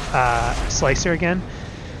follow-up slicer again.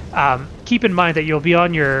 Keep in mind that you'll be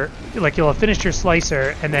on your, like you'll have finished your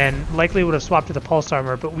slicer and then likely would have swapped to the pulse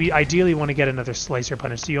armor, but we ideally want to get another slicer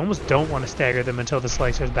punish. So you almost don't want to stagger them until the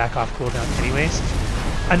slicer is back off cooldown anyways.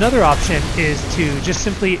 Another option is to just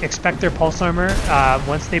simply expect their pulse armor.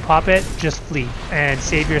 Once they pop it, just flee and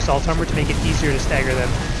save your assault armor to make it easier to stagger them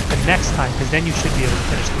the next time, because then you should be able to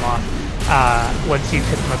finish them off. Once you've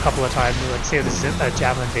hit them a couple of times, like say this is a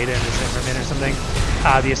javelin beta and a Zimmerman or something,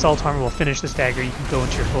 the assault armor will finish the stagger. You can go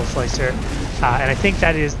into your full slicer, and I think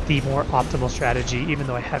that is the more optimal strategy, even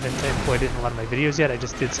though I haven't employed it in a lot of my videos yet. I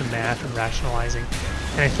just did some math and rationalizing,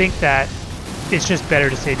 and I think that it's just better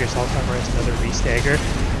to save your assault armor as another re-stagger.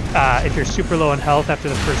 If you're super low on health after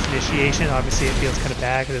the first initiation, obviously it feels kind of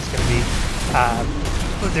bad because it's going to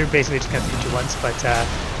be, they're basically just going to hit you once, but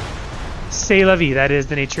c'est la vie, that is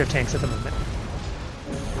the nature of tanks at the moment.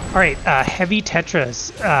 Alright, heavy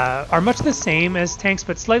Tetras are much the same as tanks,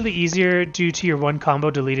 but slightly easier due to your one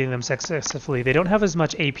combo deleting them successfully. They don't have as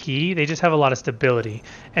much AP, they just have a lot of stability.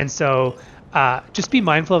 And so just be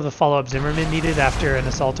mindful of the follow-up Zimmerman needed after an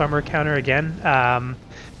assault armor counter again.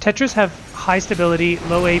 Tetras have high stability,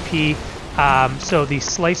 low AP, so the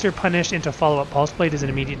slicer punish into follow-up pulse blade is an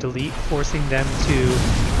immediate delete, forcing them to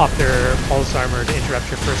pop their pulse armor to interrupt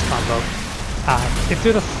your first combo. If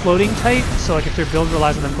they're the floating type, so like if their build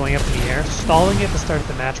relies on them going up in the air, stalling it at the start of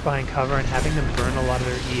the match behind cover and having them burn a lot of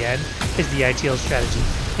their EN is the ideal strategy.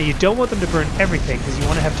 Now you don't want them to burn everything because you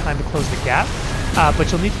want to have time to close the gap,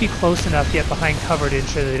 but you'll need to be close enough yet behind cover to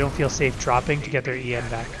ensure that they don't feel safe dropping to get their EN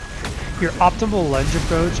back. Your optimal lunge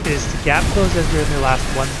approach is to gap close as they're in their last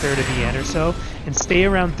 1/3 of EN or so, and stay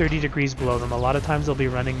around 30 degrees below them. A lot of times they'll be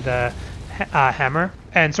running the hammer,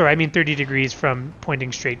 and sorry, I mean 30 degrees from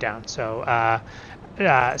pointing straight down. So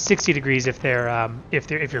 60 degrees if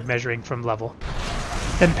you're measuring from level.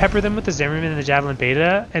 Then pepper them with the Zimmerman and the Javelin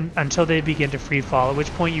Beta and until they begin to free fall, at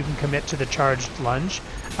which point you can commit to the charged lunge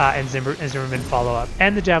and Zimmerman follow up,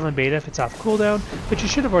 and the Javelin Beta if it's off cooldown, but you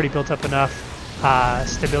should have already built up enough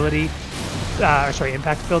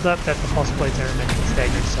impact buildup that the pulse blade Zimmerman can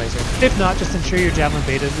stagnate slicer. If not, just ensure your Javelin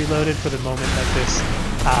Beta is reloaded for the moment that this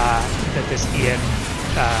EN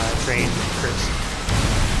drain occurs.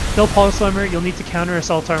 They'll pulse armor. You'll need to counter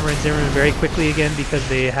assault armor and Zimmerman very quickly again because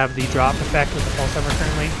they have the drop effect with the pulse armor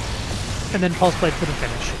currently. And then pulse blade for the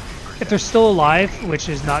finish. If they're still alive, which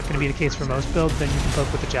is not going to be the case for most builds, then you can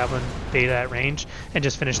poke with the javelin beta at range and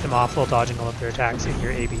just finish them off while dodging all of their attacks in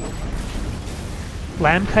your AB.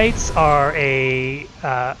 Lamm Kites are a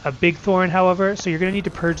big thorn, however, so you're going to need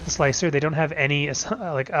to purge the slicer. They don't have any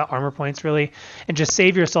armor points really, and just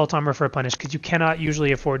save your assault armor for a punish because you cannot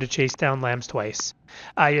usually afford to chase down lambs twice.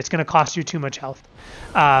 It's going to cost you too much health.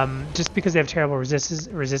 Just because they have terrible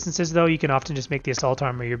resistances though, you can often just make the assault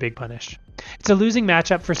armor your big punish. It's a losing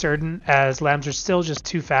matchup for certain, as lambs are still just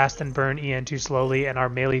too fast and burn EN too slowly, and our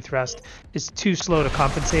melee thrust is too slow to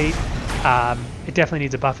compensate. It definitely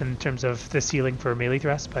needs a buff in terms of the ceiling for melee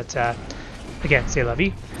thrust, but again, c'est la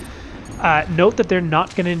vie. Note that they're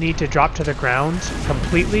not going to need to drop to the ground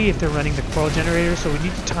completely if they're running the coral generator, so we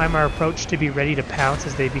need to time our approach to be ready to pounce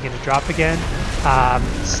as they begin to drop again.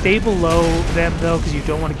 Stay below them though, because you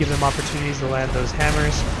don't want to give them opportunities to land those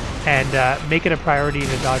hammers, and make it a priority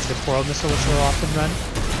to dodge the coral missile, which they'll often run.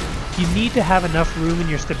 You need to have enough room in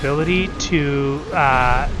your stability to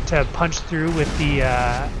punch through with the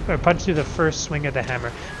or punch through the first swing of the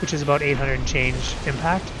hammer, which is about 800 and change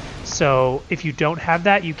impact. So if you don't have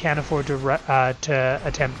that, you can't afford to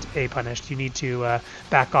attempt a punish. You need to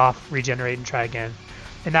back off, regenerate, and try again.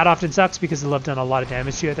 And that often sucks because they'll have done a lot of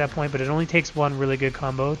damage to you at that point, but it only takes one really good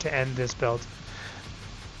combo to end this build.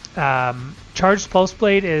 Charged Pulse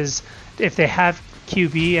Blade is, if they have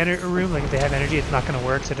QB room, like if they have energy, it's not going to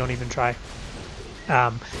work, so don't even try.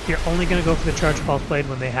 You're only going to go for the Charged Pulse Blade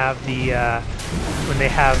when they have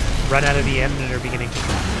run out of the end and are beginning to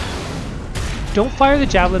drop. Don't fire the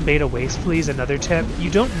Javelin Beta wastefully is another tip. You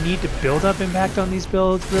don't need to build up impact on these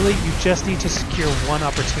builds, really. You just need to secure one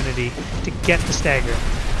opportunity to get the stagger.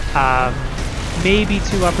 Maybe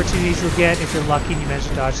 2 opportunities you'll get if you're lucky and you manage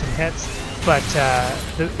to dodge some hits, but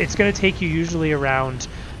it's going to take you usually around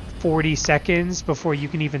 40 seconds before you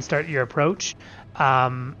can even start your approach,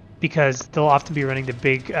 because they'll often be running the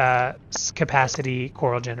big capacity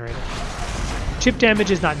coral generator. Chip damage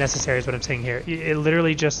is not necessary is what I'm saying here. It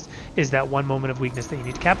literally just is that one moment of weakness that you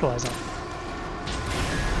need to capitalize on.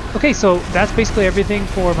 Okay, so that's basically everything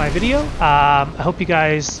for my video. I hope you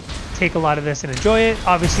guys take a lot of this and enjoy it.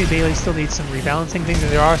 Obviously, melee still needs some rebalancing things,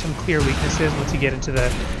 and there are some clear weaknesses once you get into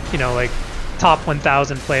the, like top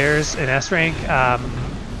 1,000 players in S rank.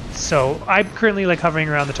 So I'm currently hovering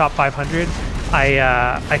around the top 500.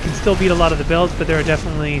 I can still beat a lot of the builds, but there are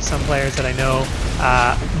definitely some players that I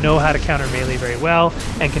know how to counter melee very well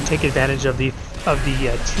and can take advantage of the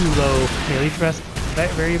too low melee thrust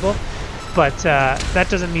variable. But that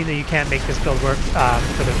doesn't mean that you can't make this build work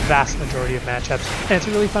for the vast majority of matchups. And it's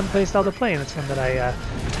a really fun playstyle to play, and it's one that I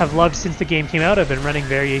have loved since the game came out. I've been running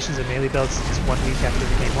variations of melee builds since 1 week after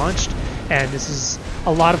the game launched, and this is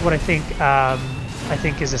a lot of what I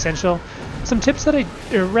think is essential. Some tips that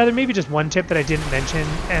or rather maybe just one tip that I didn't mention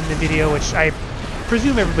in the video, which I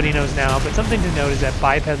presume everybody knows now, but something to note is that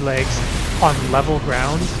biped legs on level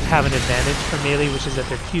ground have an advantage for melee, which is that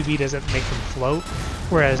their QB doesn't make them float,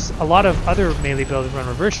 whereas a lot of other melee builds run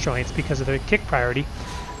reverse joints because of their kick priority.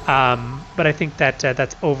 But I think that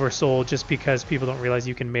that's oversold just because people don't realize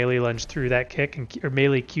you can melee lunge through that kick or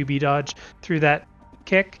melee QB dodge through that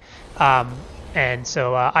kick. And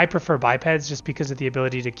so I prefer bipeds just because of the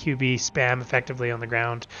ability to QB spam effectively on the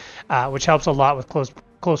ground, which helps a lot with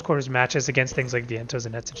close quarters matches against things like vientos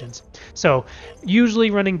and etzogens. So usually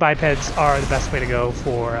running bipeds are the best way to go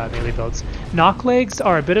for melee builds. Knock legs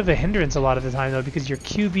are a bit of a hindrance a lot of the time though, because your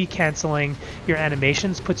QB canceling your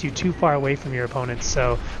animations puts you too far away from your opponents.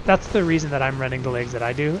 So that's the reason that I'm running the legs that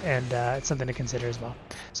I do, and it's something to consider as well.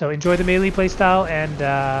 So enjoy the melee playstyle, and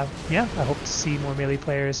yeah, I hope to see more melee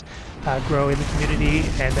players grow in the community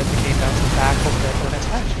and that the game bounces back hopefully at the next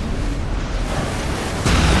patch.